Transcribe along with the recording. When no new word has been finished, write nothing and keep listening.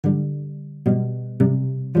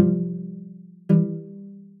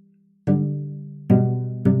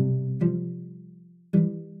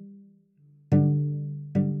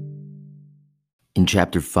In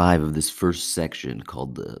chapter 5 of this first section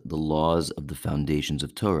called the Laws of the Foundations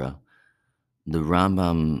of Torah, the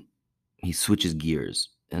Rambam, he switches gears,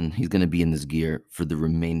 and he's going to be in this gear for the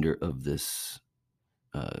remainder of this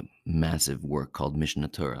massive work called Mishnah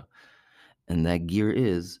Torah. And that gear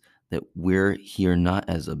is that we're here not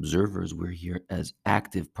as observers, we're here as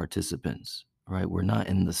active participants, right? We're not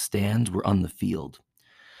in the stands, we're on the field.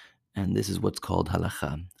 And this is what's called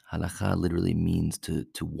halakha. Halakha literally means to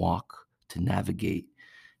walk, to navigate,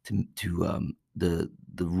 to the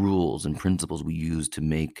rules and principles we use to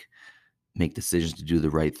make decisions to do the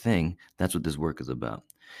right thing. That's what this work is about.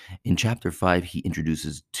 In chapter 5, he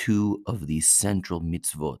introduces two of the central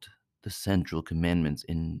mitzvot, the central commandments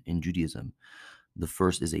in Judaism. The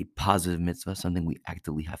first is a positive mitzvah, something we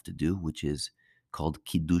actively have to do, which is called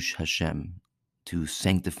Kiddush Hashem, to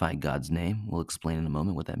sanctify God's name. We'll explain in a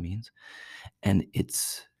moment what that means. And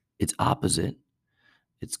its opposite,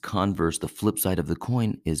 its converse, the flip side of the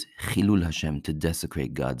coin is Chilul Hashem, to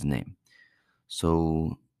desecrate God's name.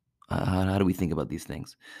 So how do we think about these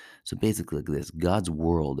things? So basically like this, God's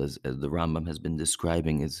world, as the Rambam has been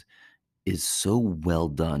describing, is so well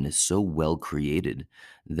done, is so well created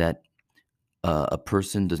that a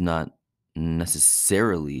person does not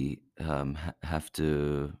necessarily have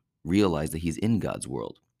to realize that he's in God's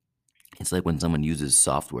world. It's like when someone uses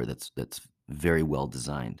software that's very well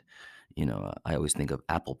designed. I always think of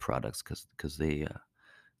Apple products because they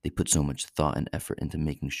put so much thought and effort into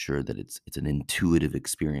making sure that it's an intuitive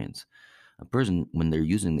experience. A person, when they're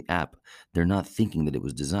using the app, they're not thinking that it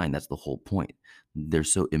was designed. That's the whole point. They're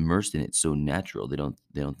so immersed in it, so natural. They don't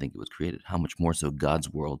think it was created. How much more so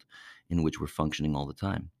God's world, in which we're functioning all the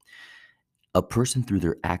time. A person, through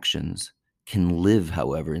their actions, can live,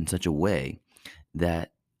 however, in such a way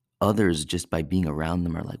that others, just by being around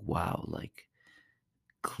them, are like, wow, like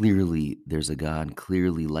clearly there's a God,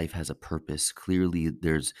 clearly life has a purpose, clearly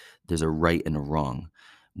there's a right and a wrong.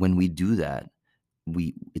 When we do that,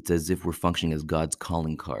 it's as if we're functioning as God's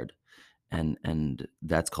calling card, and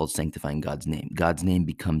that's called sanctifying God's name. God's name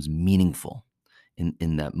becomes meaningful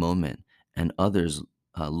in that moment, and others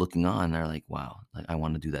looking on are like, wow, like I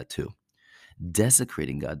want to do that too.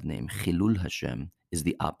 Desecrating God's name, Chilul Hashem, is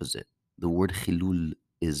the opposite. The word Chilul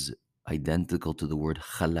is identical to the word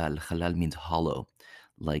Halal. Halal means hollow,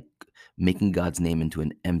 like making God's name into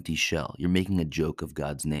an empty shell. You're making a joke of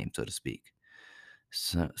God's name, so to speak.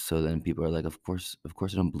 So then people are like, of course, I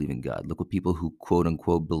don't believe in God. Look what people who quote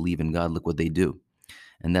unquote believe in God, look what they do.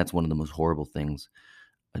 And that's one of the most horrible things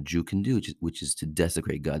a Jew can do, which is to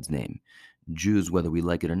desecrate God's name. Jews, whether we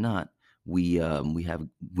like it or not, we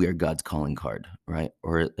are God's calling card, right?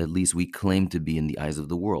 Or at least we claim to be in the eyes of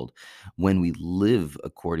the world. When we live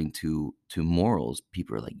according to morals,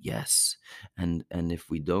 people are like, yes. And if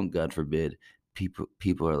we don't, God forbid,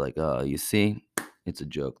 people are like, oh, you see, it's a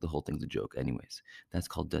joke. The whole thing's a joke. Anyways, that's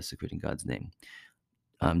called desecrating God's name.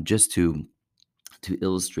 Just to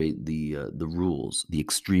illustrate the rules, the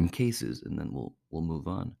extreme cases, and then we'll move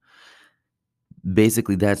on.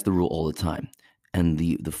 Basically, that's the rule all the time. And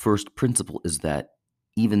the first principle is that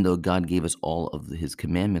even though God gave us all of his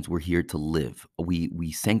commandments, we're here to live.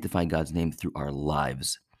 We sanctify God's name through our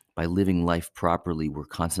lives. By living life properly, we're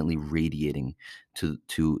constantly radiating to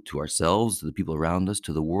ourselves, to the people around us,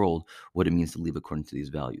 to the world, what it means to live according to these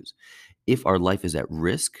values. If our life is at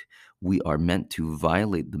risk, we are meant to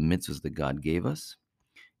violate the mitzvahs that God gave us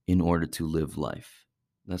in order to live life.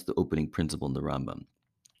 That's the opening principle in the Rambam.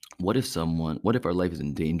 What if our life is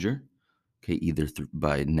in danger? Okay, either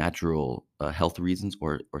by natural health reasons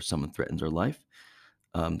or someone threatens our life.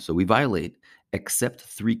 So we violate except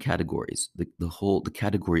three categories. The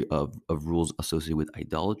category of rules associated with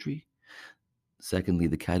idolatry. Secondly,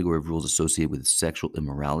 the category of rules associated with sexual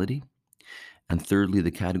immorality. And thirdly, the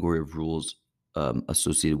category of rules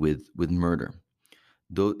associated with murder.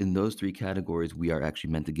 Though in those three categories, we are actually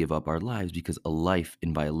meant to give up our lives, because a life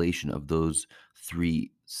in violation of those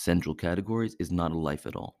three central categories is not a life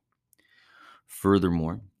at all.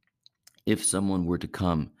 Furthermore, if someone were to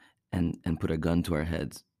come and put a gun to our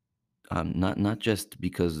heads, not just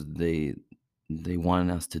because they want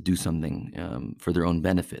us to do something for their own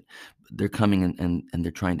benefit, but they're coming and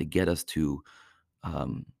they're trying to get us to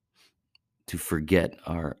forget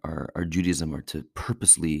our Judaism, or to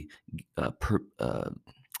purposely,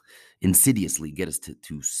 insidiously get us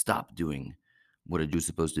to stop doing what a Jew is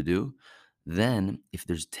supposed to do. Then, if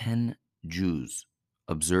there's 10 Jews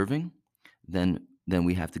observing, then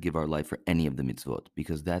we have to give our life for any of the mitzvot,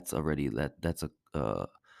 because that's already that's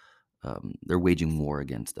they're waging war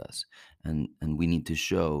against us, and we need to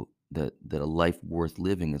show that a life worth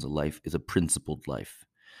living is a principled life,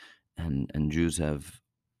 and Jews have,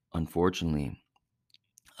 unfortunately,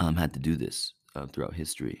 had to do this throughout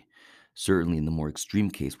history. Certainly, in the more extreme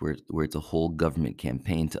case, where it's a whole government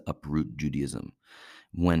campaign to uproot Judaism.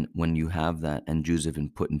 When you have that, and Jews have been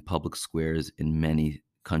put in public squares in many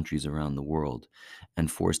countries around the world,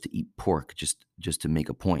 and forced to eat pork just to make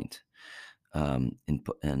a point.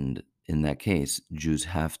 And in that case, Jews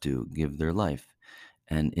have to give their life,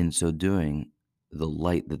 and in so doing, the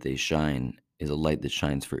light that they shine is a light that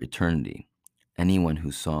shines for eternity. Anyone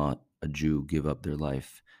who saw a Jew give up their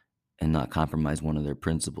life and not compromise one of their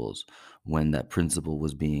principles when that principle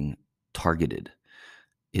was being targeted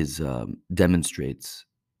is demonstrates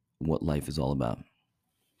what life is all about.